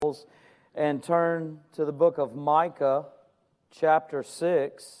Bibles and turn to the book of Micah, chapter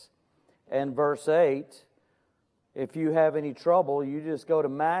 6 and verse 8. If you have any trouble, you just go to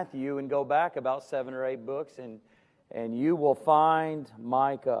Matthew and go back about 7 or 8 books and you will find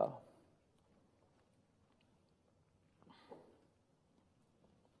Micah.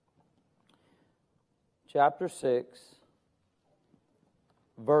 Chapter 6,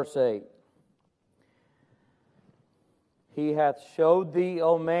 verse 8. He hath showed thee,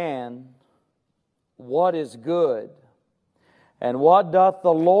 O man, what is good, and what doth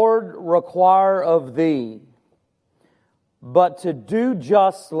the Lord require of thee, but to do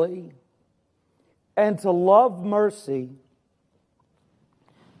justly, and to love mercy,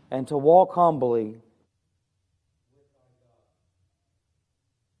 and to walk humbly.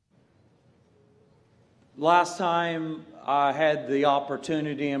 Last time I had the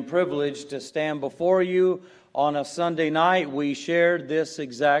opportunity and privilege to stand before you on a Sunday night, we shared this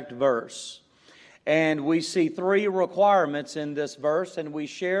exact verse. And we see 3 requirements in this verse, and we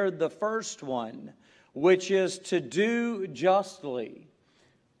shared the first one, which is to do justly.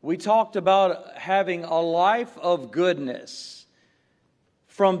 We talked about having a life of goodness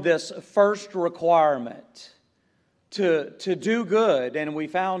from this first requirement, to do good. And we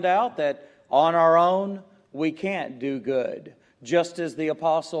found out that on our own, we can't do good. Just as the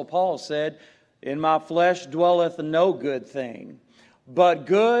Apostle Paul said, "In my flesh dwelleth no good thing." But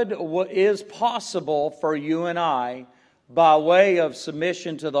good is possible for you and I by way of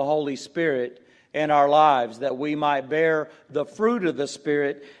submission to the Holy Spirit in our lives, that we might bear the fruit of the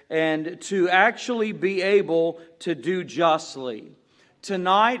Spirit and to actually be able to do justly.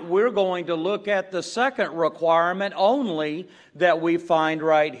 Tonight we're going to look at the second requirement only that we find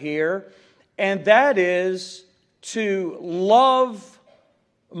right here, and that is to love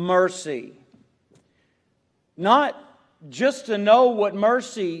mercy. Not just to know what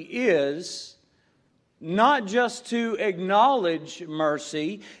mercy is, not just to acknowledge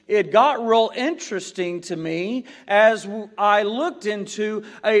mercy. It got real interesting to me as I looked into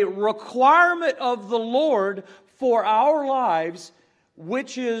a requirement of the Lord for our lives,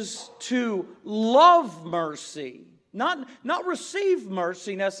 which is to love mercy. Not receive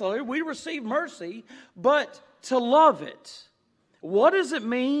mercy necessarily. We receive mercy, but to love it. What does it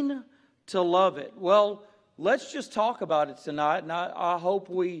mean to love it? Well, let's just talk about it tonight, and I hope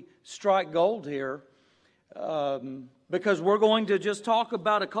we strike gold here, because we're going to just talk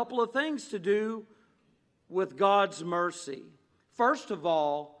about a couple of things to do with God's mercy. First of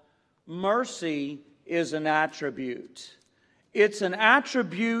all, mercy is an attribute. It's an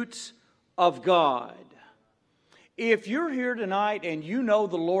attribute of God. If you're here tonight and you know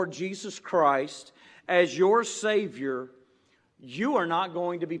the Lord Jesus Christ as your Savior, you are not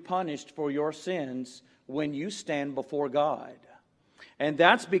going to be punished for your sins when you stand before God. And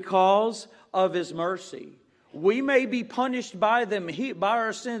that's because of His mercy. We may be punished by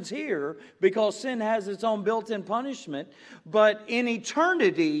our sins here, because sin has its own built-in punishment, but in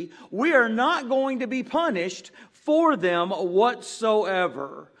eternity, we are not going to be punished for them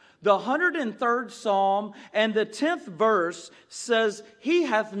whatsoever. The 103rd Psalm and the 10th verse says, "He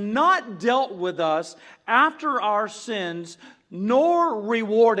hath not dealt with us after our sins, nor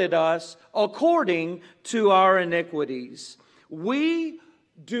rewarded us according to our iniquities." We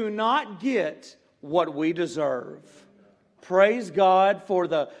do not get what we deserve. Praise God for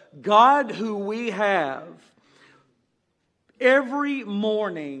the God who we have. Every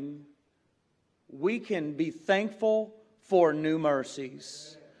morning, we can be thankful for new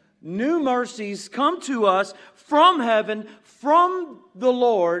mercies. New mercies come to us from heaven, from the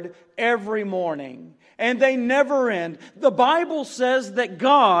Lord, every morning. And they never end. The Bible says that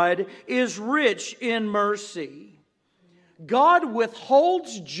God is rich in mercy. God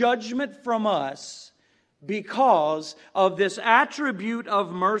withholds judgment from us because of this attribute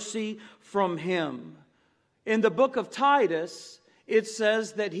of mercy from Him. In the book of Titus, it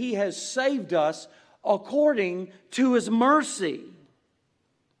says that He has saved us according to His mercy.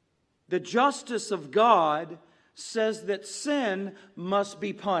 The justice of God says that sin must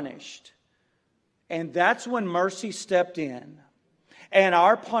be punished. And that's when mercy stepped in. And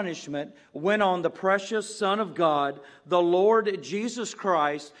our punishment went on the precious Son of God, the Lord Jesus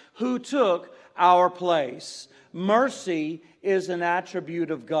Christ, who took our place. Mercy is an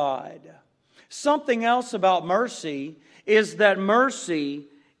attribute of God. Something else about mercy is that mercy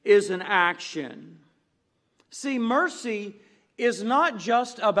is an action. See, mercy is not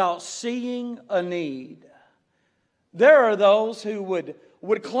just about seeing a need. There are those who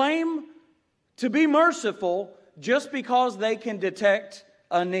would claim to be merciful just because they can detect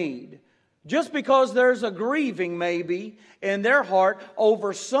a need. Just because there's a grieving maybe in their heart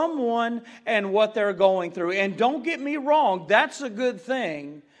over someone and what they're going through. And don't get me wrong, that's a good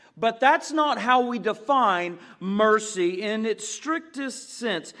thing. But that's not how we define mercy in its strictest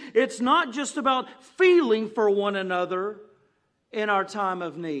sense. It's not just about feeling for one another in our time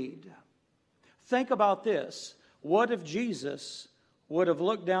of need. Think about this. What if Jesus would have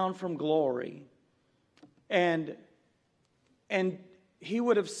looked down from glory and He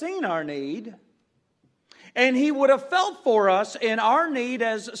would have seen our need, and He would have felt for us in our need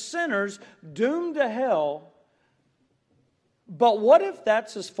as sinners doomed to hell? But what if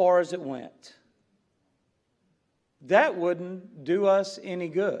that's as far as it went? That wouldn't do us any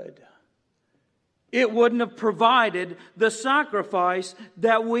good. It wouldn't have provided the sacrifice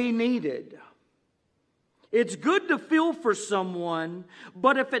that we needed. It's good to feel for someone,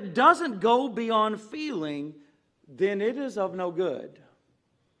 but if it doesn't go beyond feeling, then it is of no good.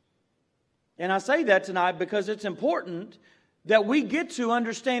 And I say that tonight because it's important that we get to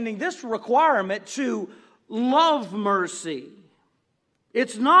understanding this requirement to love mercy.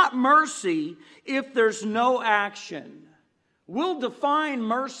 It's not mercy if there's no action. We'll define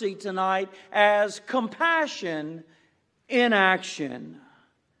mercy tonight as compassion in action.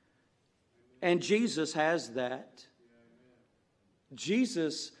 And Jesus has that.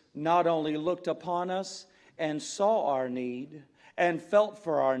 Jesus not only looked upon us and saw our need and felt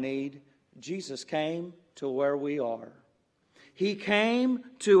for our need, Jesus came to where we are. He came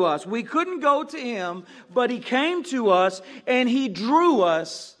to us. We couldn't go to Him, but He came to us and He drew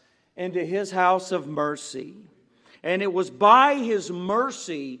us into His house of mercy. And it was by His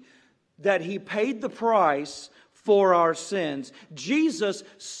mercy that He paid the price for our sins. Jesus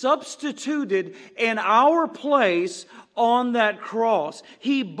substituted in our place on that cross.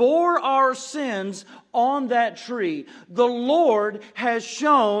 He bore our sins on that tree. The Lord has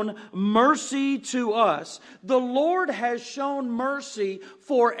shown mercy to us. The Lord has shown mercy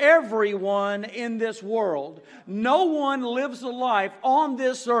for everyone in this world. No one lives a life on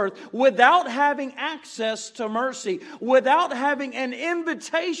this earth without having access to mercy, without having an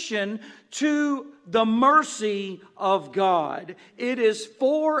invitation to the mercy of God. It is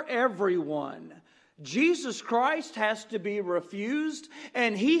for everyone. Jesus Christ has to be refused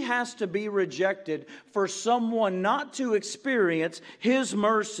and He has to be rejected for someone not to experience His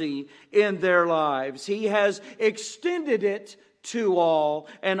mercy in their lives. He has extended it to all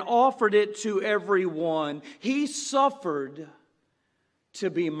and offered it to everyone. He suffered to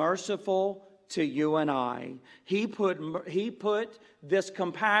be merciful to you and I. He put this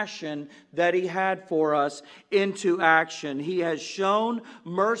compassion that He had for us into action. He has shown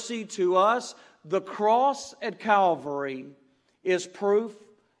mercy to us. The cross at Calvary is proof,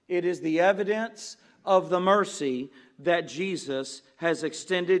 it is the evidence of the mercy that Jesus has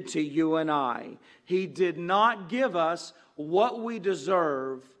extended to you and I. He did not give us what we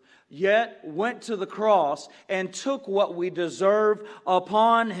deserve, yet went to the cross and took what we deserve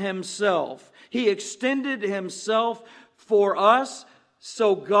upon Himself. He extended Himself for us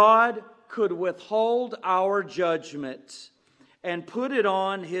so God could withhold our judgment and put it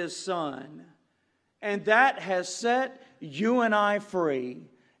on His Son. And that has set you and I free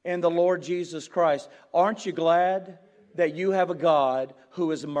in the Lord Jesus Christ. Aren't you glad that you have a God who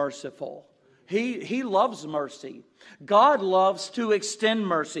is merciful? He loves mercy. God loves to extend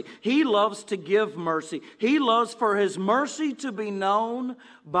mercy. He loves to give mercy. He loves for His mercy to be known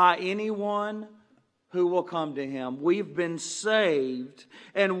by anyone who will come to Him. We've been saved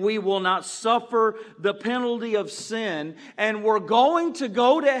and we will not suffer the penalty of sin, and we're going to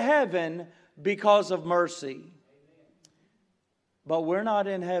go to heaven because of mercy. But we're not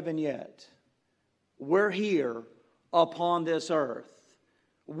in heaven yet. We're here upon this earth,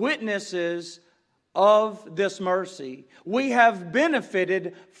 witnesses of this mercy. We have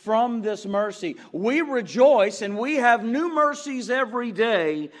benefited from this mercy. We rejoice and we have new mercies every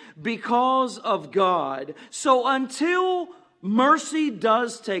day because of God. So until mercy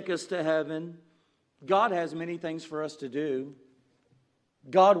does take us to heaven, God has many things for us to do.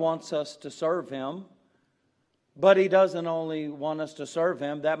 God wants us to serve Him, but He doesn't only want us to serve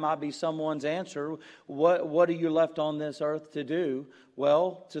Him. That might be someone's answer. What are you left on this earth to do?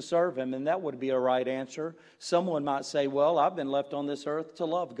 Well, to serve Him, and that would be a right answer. Someone might say, well, I've been left on this earth to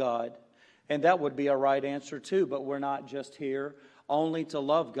love God, and that would be a right answer too, but we're not just here only to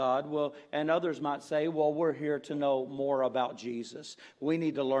love God. Well, and others might say, well, we're here to know more about Jesus. We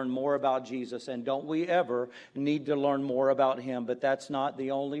need to learn more about Jesus, and don't we ever need to learn more about Him? But that's not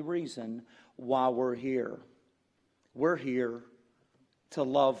the only reason why we're here. We're here to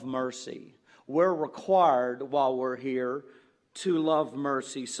love mercy. We're required while we're here to love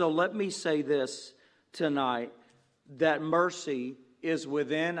mercy. So let me say this tonight, that mercy is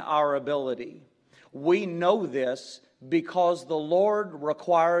within our ability. We know this because the Lord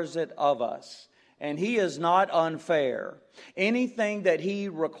requires it of us. And He is not unfair. Anything that He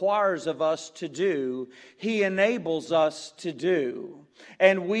requires of us to do, He enables us to do.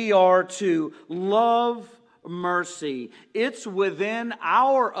 And we are to love mercy. It's within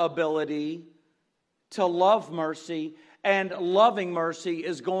our ability to love mercy. And loving mercy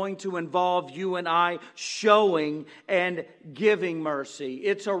is going to involve you and I showing and giving mercy.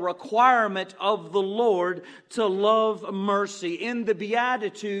 It's a requirement of the Lord to love mercy. In the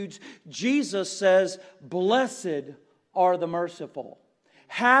Beatitudes, Jesus says, "Blessed are the merciful.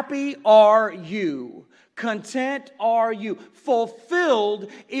 Happy are you. Content are you.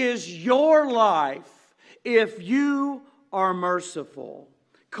 Fulfilled is your life if you are merciful.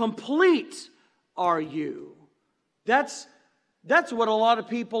 Complete are you." That's what a lot of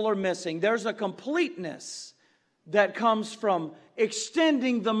people are missing. There's a completeness that comes from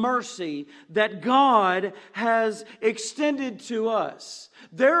extending the mercy that God has extended to us.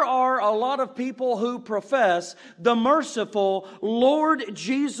 There are a lot of people who profess the merciful Lord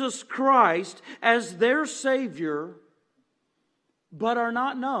Jesus Christ as their Savior, but are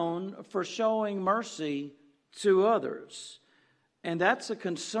not known for showing mercy to others. And that's a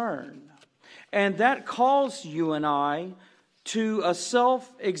concern. And that calls you and I to a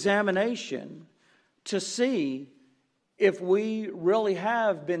self-examination to see if we really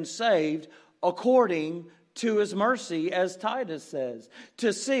have been saved according to His mercy, as Titus says.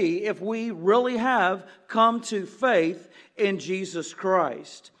 To see if we really have come to faith in Jesus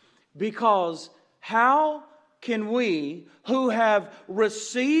Christ. Because how can we, who have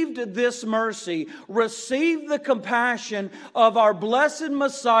received this mercy, receive the compassion of our blessed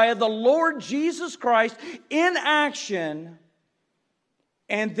Messiah, the Lord Jesus Christ, in action,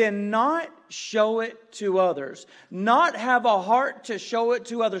 and then not show it to others, not have a heart to show it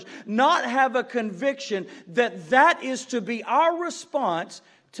to others, not have a conviction that that is to be our response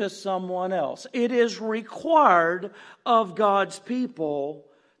to someone else? It is required of God's people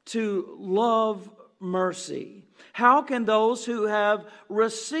to love mercy. How can those who have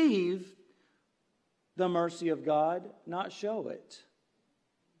received the mercy of God not show it?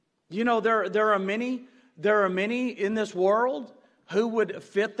 You know, there are many in this world who would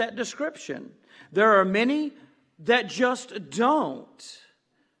fit that description. There are many that just don't.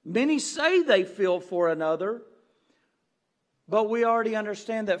 Many say they feel for another, but we already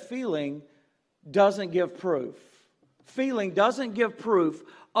understand that feeling doesn't give proof. Feeling doesn't give proof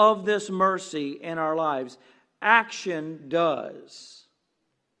of this mercy in our lives. Action does.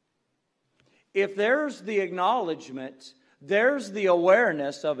 If there's the acknowledgement, there's the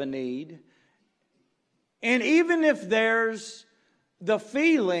awareness of a need, and even if there's the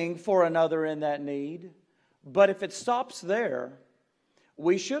feeling for another in that need, but if it stops there,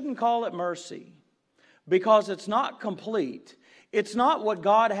 we shouldn't call it mercy, because it's not complete. It's not what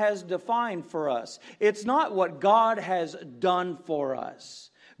God has defined for us. It's not what God has done for us,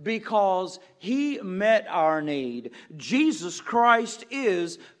 because He met our need. Jesus Christ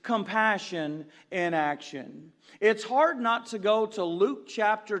is compassion in action. It's hard not to go to Luke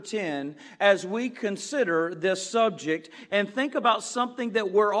chapter 10 as we consider this subject and think about something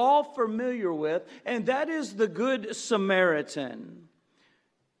that we're all familiar with, and that is the Good Samaritan.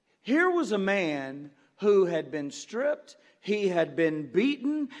 Here was a man who had been stripped, he had been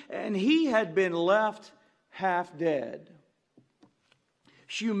beaten, and he had been left half dead.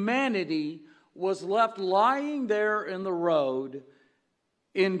 Humanity was left lying there in the road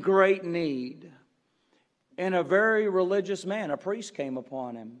in great need. And a very religious man, a priest, came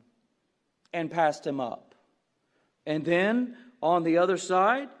upon him and passed him up. And then on the other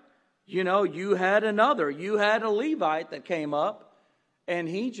side, you had a Levite that came up, and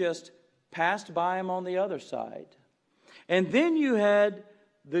he just passed by him on the other side. And then you had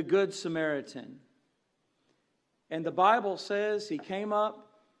the Good Samaritan. And the Bible says he came up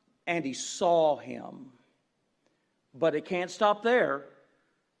and he saw him. But it can't stop there.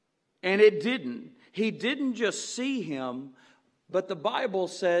 And it didn't. He didn't just see him, but the Bible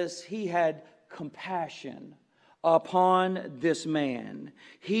says he had compassion upon this man.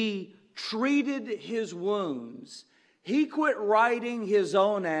 He treated his wounds. He quit riding his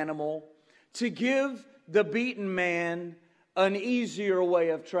own animal to give the beaten man an easier way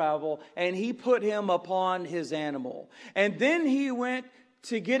of travel, and he put him upon his animal. And then he went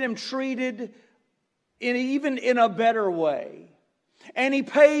to get him treated even in a better way. And he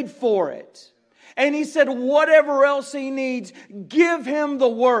paid for it. And he said, whatever else he needs, give him the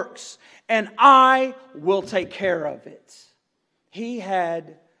works, and I will take care of it. He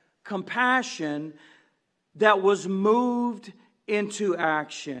had compassion that was moved into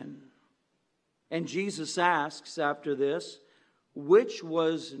action. And Jesus asks after this, which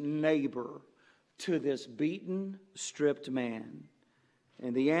was neighbor to this beaten, stripped man?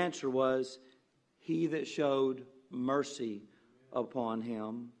 And the answer was, he that showed mercy upon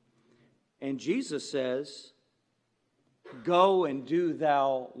him. And Jesus says, go and do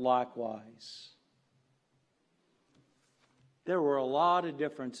thou likewise. There were a lot of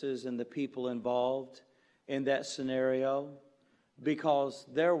differences in the people involved in that scenario, because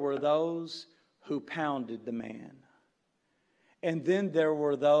there were those who pounded the man. And then there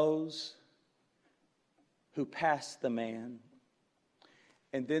were those who passed the man.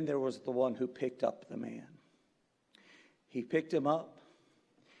 And then there was the one who picked up the man. He picked him up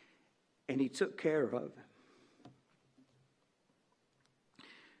and he took care of him.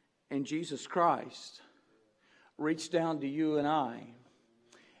 And Jesus Christ reached down to you and I,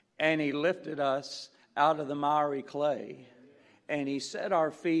 and he lifted us out of the miry clay, and he set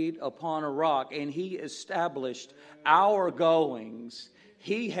our feet upon a rock, and he established our goings.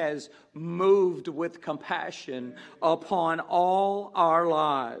 He has moved with compassion upon all our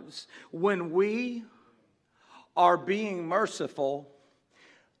lives. When we are being merciful,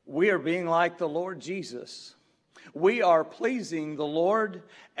 we are being like the Lord Jesus. We are pleasing the Lord,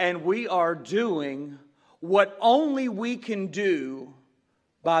 and we are doing what only we can do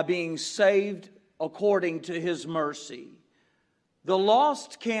by being saved according to His mercy. The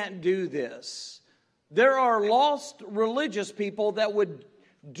lost can't do this. There are lost religious people that would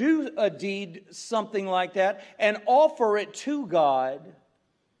do a deed, something like that, and offer it to God.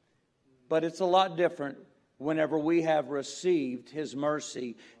 But it's a lot different whenever we have received His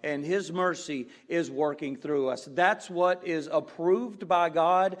mercy, and His mercy is working through us. That's what is approved by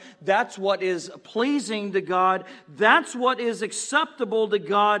God. That's what is pleasing to God. That's what is acceptable to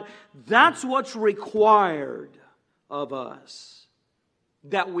God. That's what's required of us,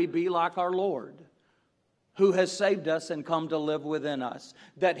 that we be like our Lord, who has saved us and come to live within us,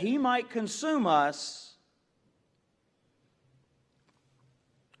 that He might consume us,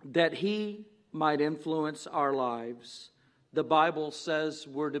 that He might influence our lives. The Bible says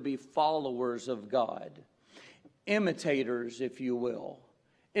we're to be followers of God, imitators, if you will.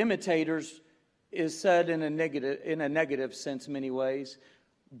 Imitators is said in a negative sense many ways,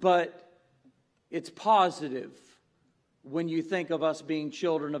 but it's positive when you think of us being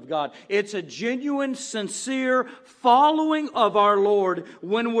children of God. It's a genuine, sincere following of our Lord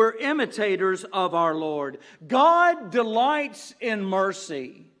when we're imitators of our Lord. God delights in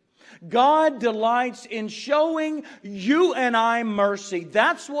mercy. God delights in showing you and I mercy.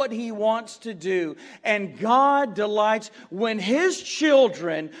 That's what He wants to do. And God delights when His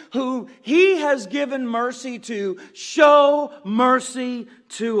children, who He has given mercy to, show mercy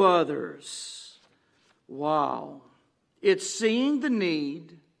to others. Wow. It's seeing the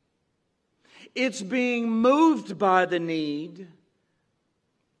need. It's being moved by the need.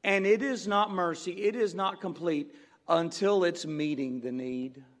 And it is not mercy. It is not complete until it's meeting the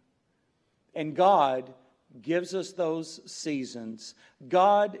need. And God gives us those seasons.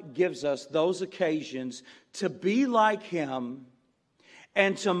 God gives us those occasions to be like Him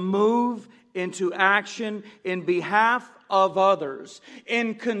and to move into action in behalf of others,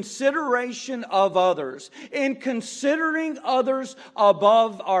 in consideration of others, in considering others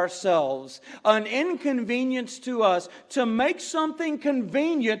above ourselves. An inconvenience to us to make something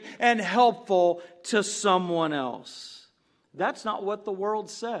convenient and helpful to someone else. That's not what the world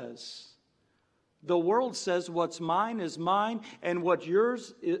says. The world says what's mine is mine, and what's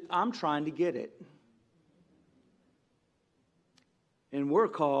yours, I'm trying to get it. And we're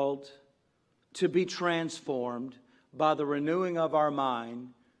called to be transformed by the renewing of our mind,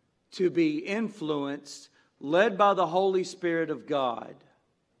 to be influenced, led by the Holy Spirit of God,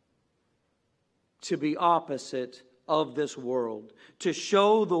 to be opposite of this world, to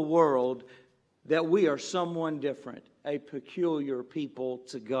show the world that we are someone different, a peculiar people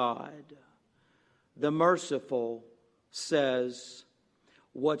to God. The merciful says,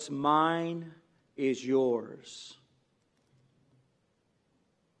 what's mine is yours.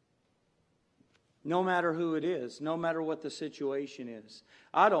 No matter who it is, no matter what the situation is.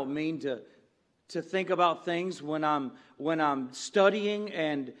 I don't mean to think about things when I'm studying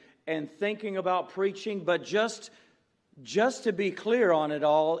and thinking about preaching, but just to be clear on it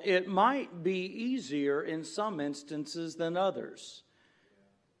all, it might be easier in some instances than others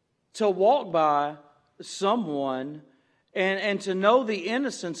to walk by someone and to know the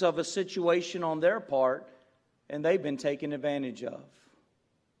innocence of a situation on their part, and they've been taken advantage of.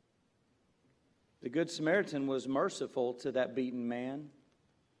 The Good Samaritan was merciful to that beaten man.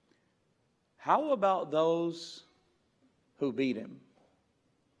 How about those who beat him?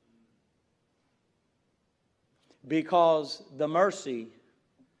 Because the mercy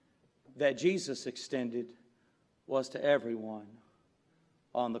that Jesus extended was to everyone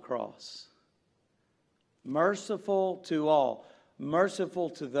on the cross. Merciful to all. Merciful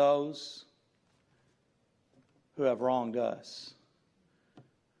to those who have wronged us.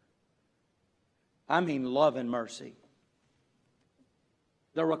 I mean love and mercy.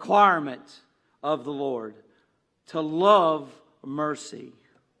 The requirement of the Lord to love mercy,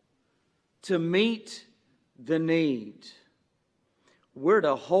 to meet the need. We're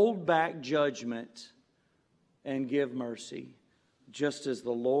to hold back judgment and give mercy, just as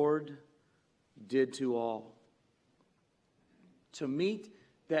the Lord did to all. To meet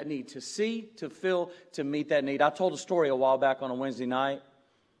that need, to see, to feel, to meet that need. I told a story a while back on a Wednesday night.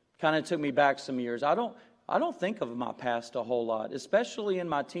 Kind of took me back some years. I don't think of my past a whole lot, especially in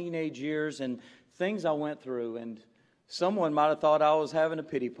my teenage years and things I went through. And someone might have thought I was having a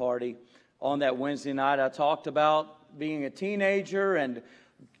pity party on that Wednesday night. I talked about being a teenager and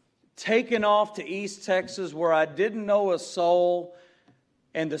taking off to East Texas where I didn't know a soul.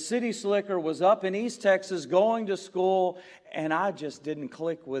 And the city slicker was up in East Texas going to school, and I just didn't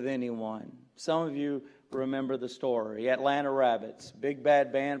click with anyone. Some of you remember the story. Atlanta Rabbits, big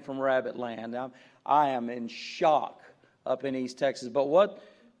bad band from Rabbit Land. I am in shock up in East Texas. But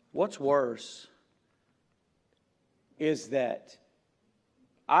what's worse is that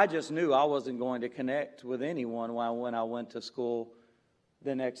I just knew I wasn't going to connect with anyone when I went to school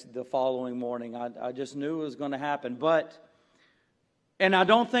the following morning. I just knew it was going to happen. And I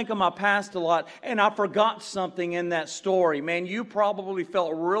don't think of my past a lot. And I forgot something in that story. Man, you probably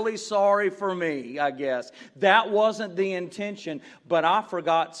felt really sorry for me, I guess. That wasn't the intention, but I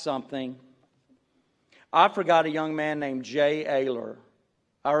forgot something. I forgot a young man named Jay Ayler.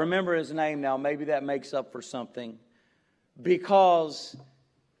 I remember his name now. Maybe that makes up for something. Because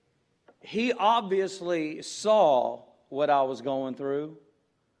he obviously saw what I was going through.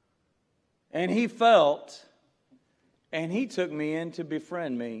 And he felt... And he took me in to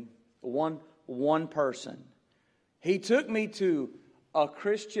befriend me, one person. He took me to a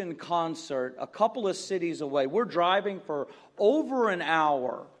Christian concert a couple of cities away. We're driving for over an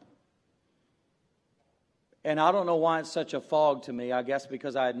hour. And I don't know why it's such a fog to me. I guess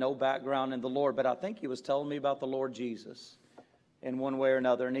because I had no background in the Lord. But I think he was telling me about the Lord Jesus in one way or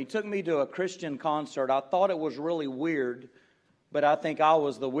another. And he took me to a Christian concert. I thought it was really weird. But I think I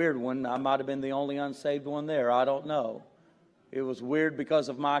was the weird one. I might have been the only unsaved one there. I don't know. It was weird because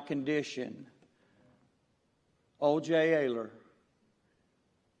of my condition. Old Jay Ayler.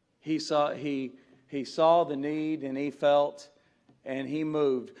 He saw the need and he felt and he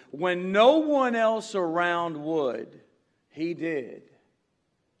moved. When no one else around would, he did.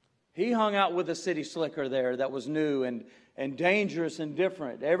 He hung out with a city slicker there that was new and dangerous and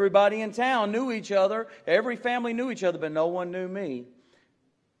different. Everybody in town knew each other. Every family knew each other, but no one knew me.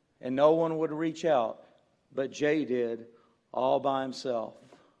 And no one would reach out. But Jay did, all by himself,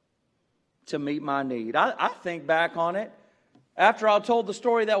 to meet my need. I think back on it. After I told the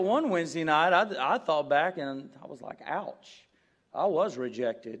story that one Wednesday night, I thought back and I was like, ouch. I was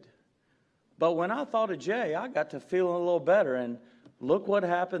rejected. But when I thought of Jay, I got to feeling a little better. And look what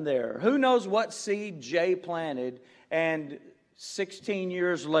happened there. Who knows what seed Jay planted. And 16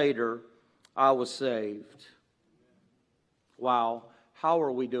 years later, I was saved. Wow. How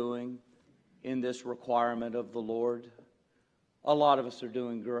are we doing in this requirement of the Lord? A lot of us are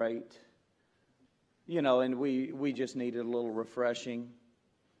doing great. You know, and we just needed a little refreshing.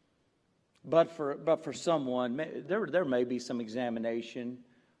 But for someone, there may be some examination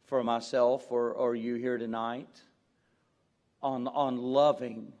for myself or you here tonight on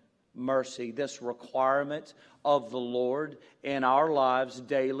loving mercy, this requirement of the Lord in our lives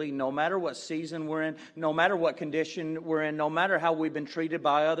daily, no matter what season we're in, no matter what condition we're in, no matter how we've been treated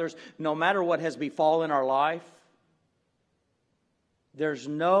by others, no matter what has befallen our life. There's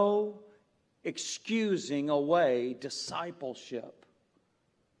no excusing away discipleship.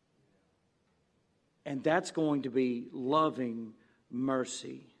 And that's going to be loving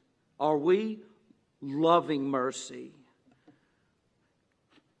mercy. Are we loving mercy?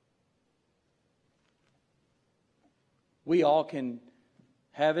 We all can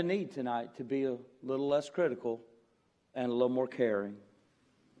have a need tonight to be a little less critical and a little more caring.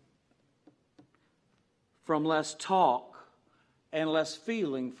 From less talk and less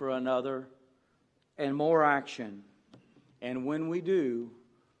feeling for another and more action. And when we do,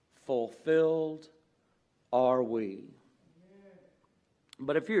 fulfilled are we.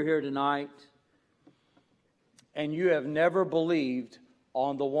 But if you're here tonight and you have never believed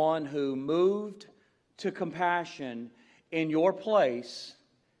on the one who moved to compassion in your place,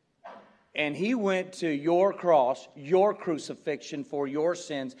 and He went to your cross, your crucifixion for your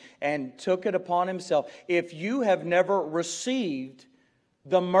sins, and took it upon Himself. If you have never received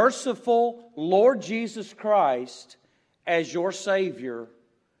the merciful Lord Jesus Christ as your Savior,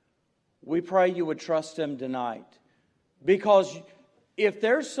 we pray you would trust Him tonight. Because if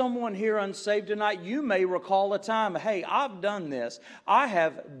there's someone here unsaved tonight, you may recall a time, hey, I've done this. I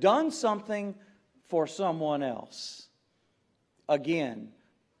have done something for someone else. Again,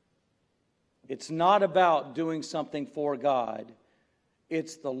 it's not about doing something for God.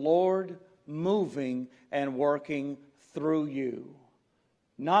 It's the Lord moving and working through you.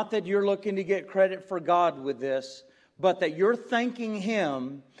 Not that you're looking to get credit for God with this, but that you're thanking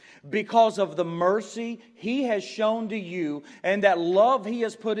Him because of the mercy He has shown to you and that love He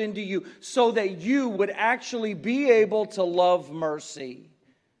has put into you, so that you would actually be able to love mercy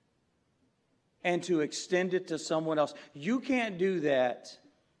and to extend it to someone else. You can't do that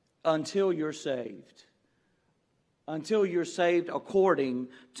until you're saved. Until you're saved according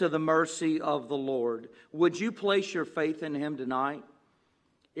to the mercy of the Lord. Would you place your faith in Him tonight?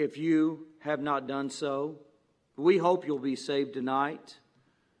 If you have not done so, we hope you'll be saved tonight.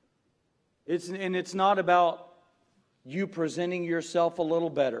 It's not about you presenting yourself a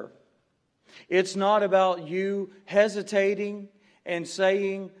little better. It's not about you hesitating and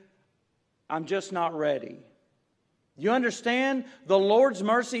saying, I'm just not ready. You understand? The Lord's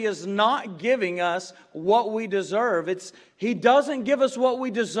mercy is not giving us what we deserve. He doesn't give us what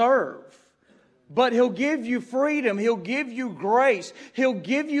we deserve. But He'll give you freedom. He'll give you grace. He'll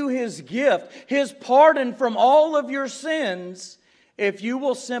give you His gift, His pardon from all of your sins, if you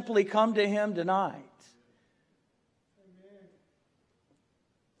will simply come to Him tonight. Amen.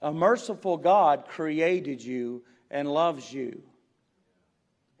 A merciful God created you and loves you.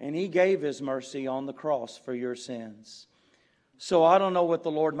 And He gave His mercy on the cross for your sins. So I don't know what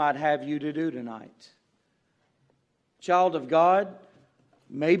the Lord might have you to do tonight. Child of God,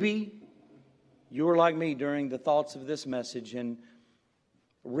 maybe you were like me during the thoughts of this message and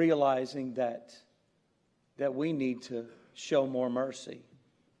realizing that we need to show more mercy,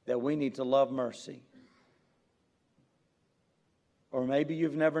 that we need to love mercy. Or maybe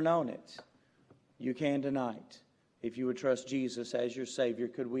you've never known it. You can tonight. If you would trust Jesus as your Savior,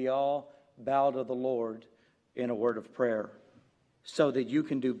 could we all bow to the Lord in a word of prayer so that you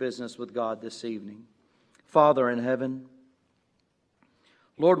can do business with God this evening? Father in heaven,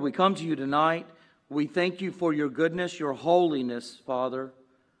 Lord, we come to you tonight. We thank you for your goodness, your holiness, Father.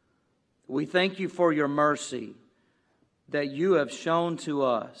 We thank you for your mercy that you have shown to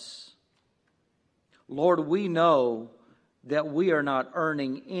us. Lord, we know that we are not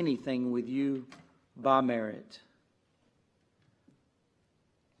earning anything with you by merit.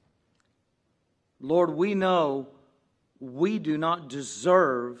 Lord, we know we do not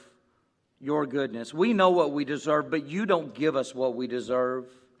deserve your goodness. We know what we deserve, but you don't give us what we deserve.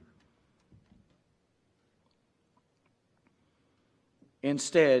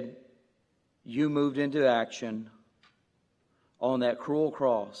 Instead, you moved into action on that cruel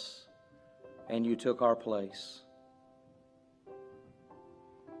cross, and you took our place.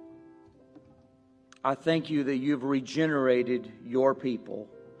 I thank you that you've regenerated your people.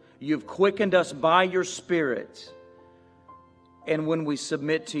 You've quickened us by your Spirit. And when we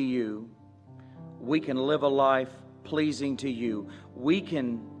submit to you, we can live a life pleasing to you. We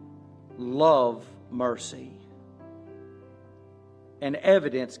can love mercy. And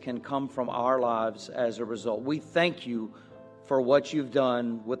evidence can come from our lives as a result. We thank you for what you've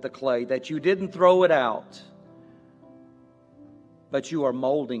done with the clay, that you didn't throw it out, but you are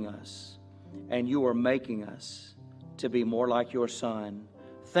molding us and you are making us to be more like your Son.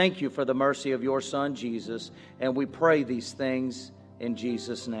 Thank you for the mercy of your Son, Jesus, and we pray these things in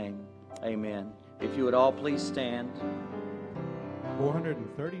Jesus' name. Amen. If you would all please stand.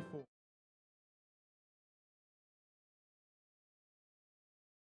 434.